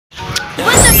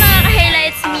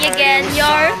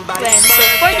your GWYN'S. So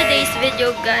for today's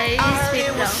video guys,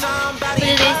 wait lang. For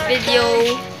today's video,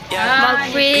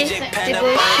 mag-free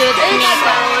siguro shoot ni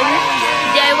gown.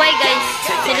 DIY guys,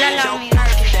 sila lang yun.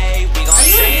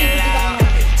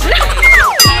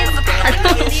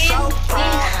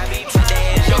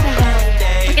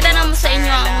 Makita naman sa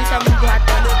inyo ang isang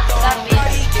buhatan.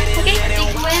 Okay,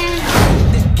 GWYN'S.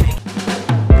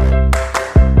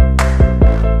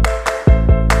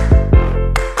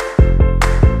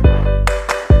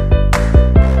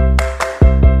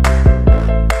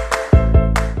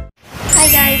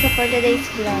 So for today's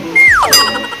vlog,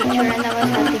 picture na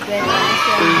naman natin Gwenness.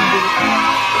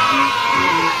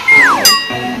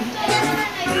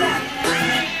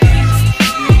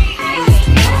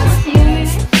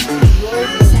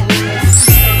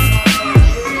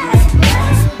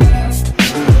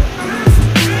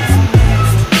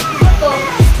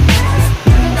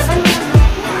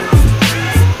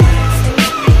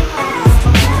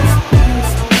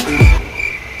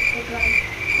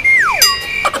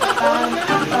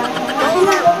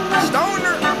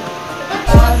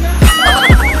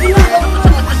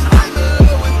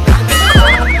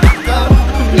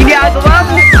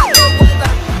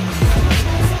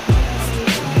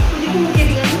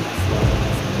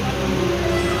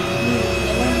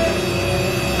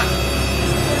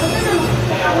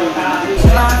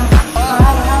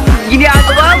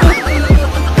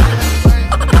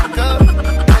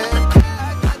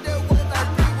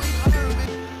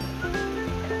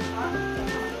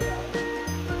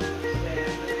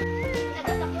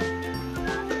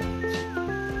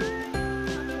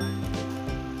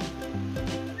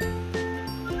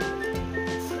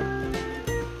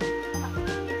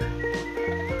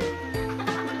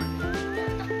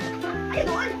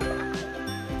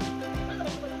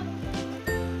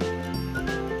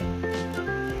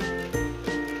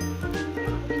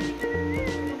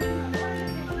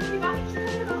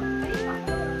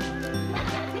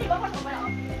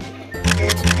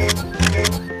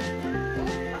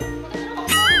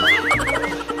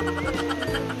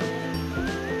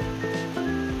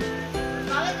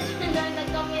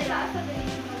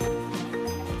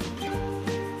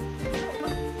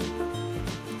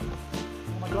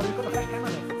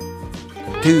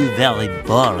 Two very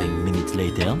boring minutes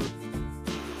later.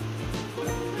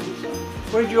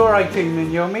 When's your 18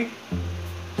 then, Yomi?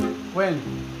 When?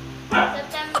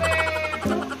 September.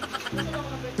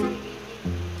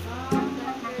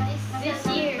 This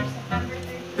year, September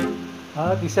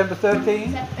 13th. December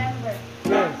 13th? September.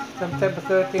 Yes, September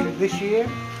 13th this year?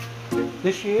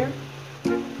 This year?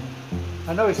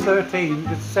 I know it's 13,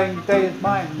 it's the same day as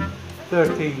mine.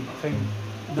 13, same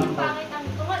number.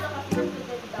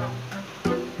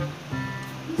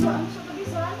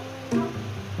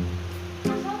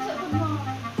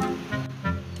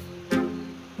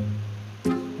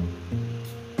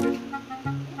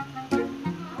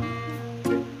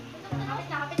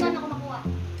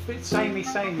 Bit samey,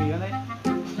 isn't it?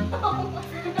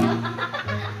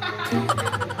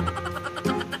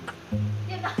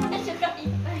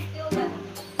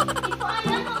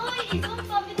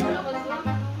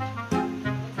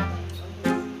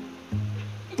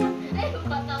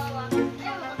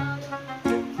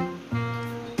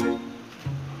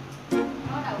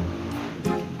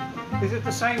 Is it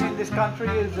the same in this country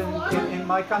as in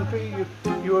my country?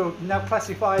 You are now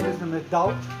classified as an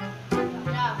adult?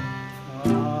 Yeah.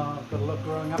 Got a lot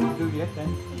growing up to do yet then.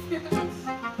 Legal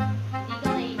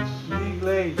age. Legal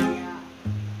age.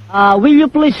 Yeah. Will you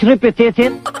please repeat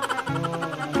it?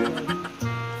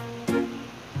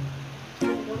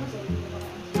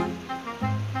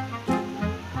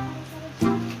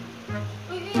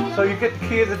 So you get the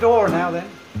key of the door now then?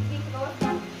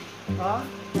 Huh?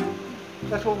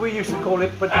 That's what we used to call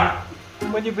it, but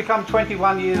when you become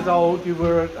 21 years old, you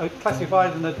were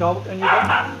classified as an adult and you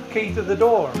got the key to the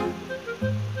door.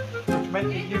 Which meant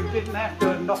that you didn't have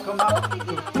to knock them up to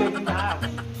get in the house.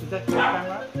 Is that your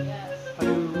camera? Yes. Are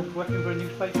you working for a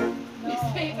newspaper? No.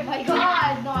 Newspaper? My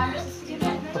God! No, I'm just a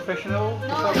student. Professional?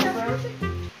 No.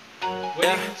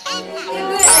 Yeah.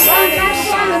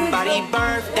 Somebody's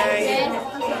birthday.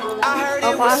 I heard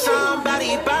it was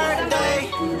somebody's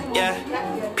birthday. Yeah.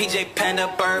 PJ Panda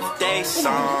birthday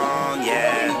song.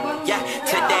 Yeah. Yeah.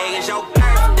 Today is your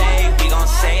birthday. We gon'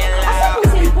 say it loud.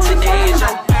 Today is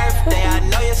your birthday. I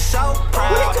know you're so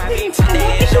proud.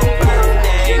 Today is your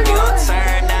birthday. We gon'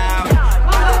 turn out.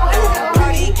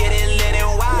 Party, get it lit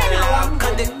and wild out.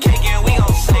 Cut the cake and we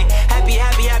gon' say happy,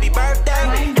 happy, happy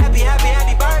birthday. Happy, happy,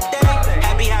 happy birthday.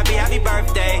 Happy, happy, happy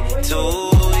birthday to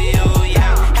you.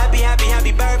 Yeah. Happy, happy,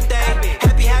 happy birthday.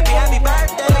 Happy, happy, happy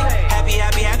birthday. Happy,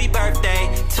 happy, happy birthday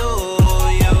to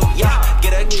you. Yeah.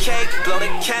 Get a cake.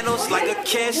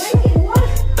 kiss.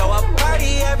 Throw a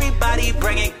party, everybody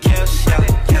bringing gifts, yeah,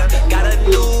 yeah. Got a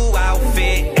new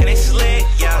outfit and it's lit,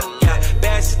 yeah, yeah.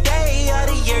 Best day of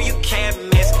the year, you can't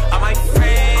miss. All my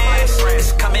friends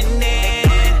is coming in,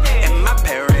 and my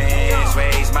parents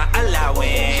raised my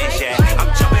allowance, yeah.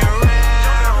 I'm jumping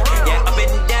around, yeah, up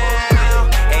and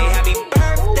down. Hey, happy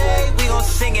birthday, we gon'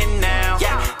 sing it now,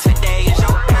 yeah. Today is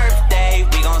your birthday,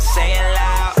 we gon' say it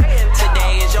loud.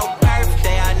 Today is your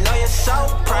birthday, I know you're so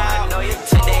proud.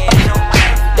 Today is your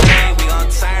birthday, we gon'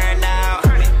 turn out.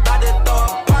 About to throw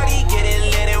a party, get it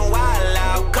lit and wild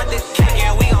out. Cut the cake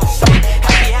and we gon' say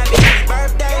happy, happy, happy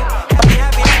birthday. Happy,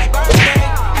 happy, happy birthday.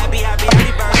 Happy, happy,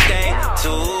 happy birthday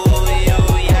to you,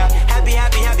 yeah. Happy,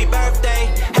 happy, happy birthday.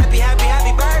 Happy, happy,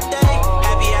 happy birthday.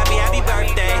 Happy, happy, happy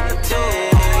birthday to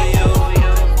you.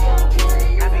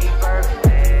 Happy birthday.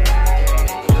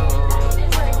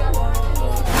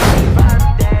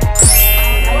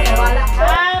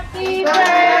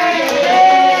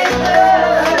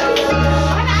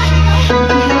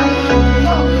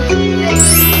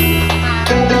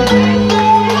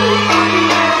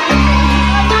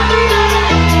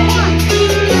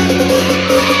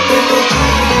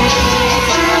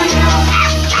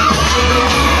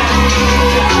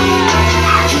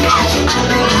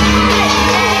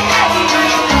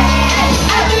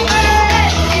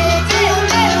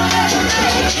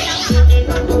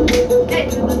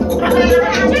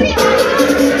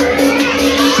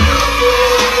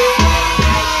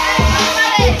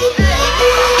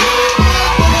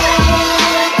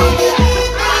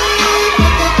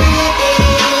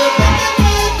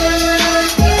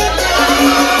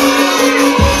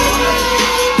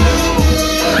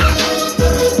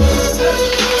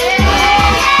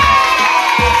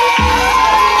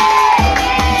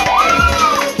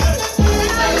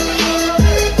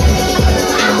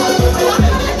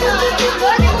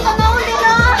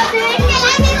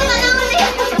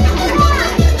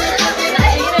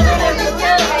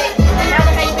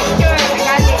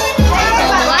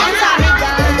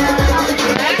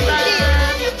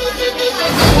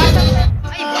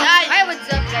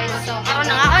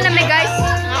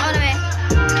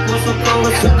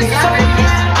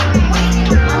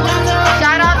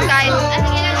 Shoutout guys.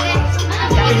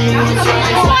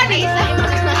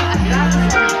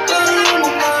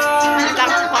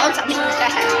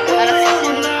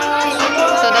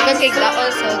 So dagang cake daw.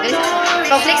 So guys,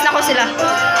 pa-flex na ko sila.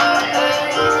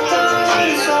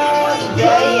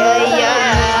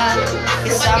 Yeah.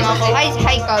 Kasama ko.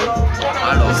 Hi Carl.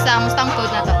 Musta ang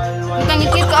code na to?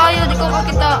 Magkangit-ngit ka ayo, di ko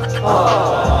kakita.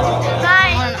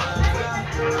 Hi.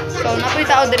 So, napoy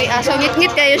tao diri. So,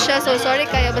 ngit-ngit kayo siya. So, sorry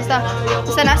kayo. Basta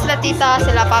na sila tita,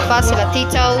 sila papa, sila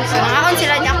tichaw. So, nangaon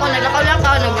sila niya ako.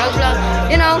 Naglakaw-lakaw, nag-vlog lang.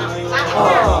 You know?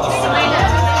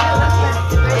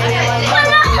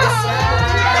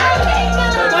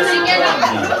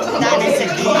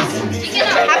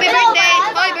 Happy birthday!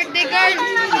 Hoy, birthday girl!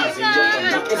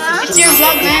 It's your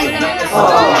vlog, man.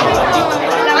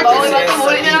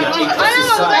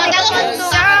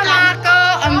 Sama ko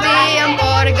ang biyang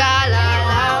porgala.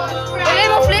 Wala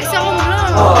mo flex akong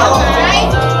vlog.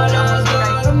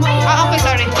 Okay,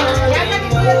 sorry.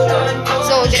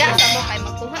 So, dira sa mo kay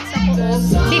magkuha sa ko.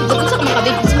 Big, doon sa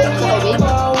makabig sa ko kay big.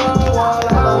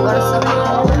 Para sa mga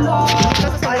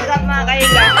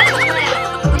kaila.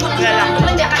 Wala.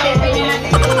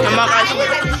 Mamakas.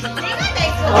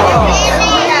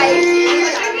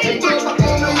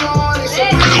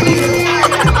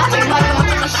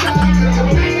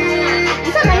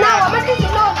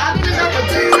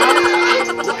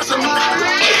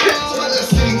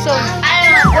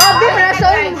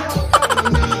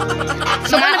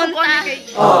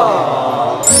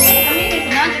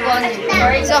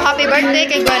 So, happy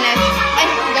birthday kay Gwenness. Ay,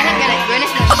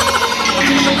 Gwenness na.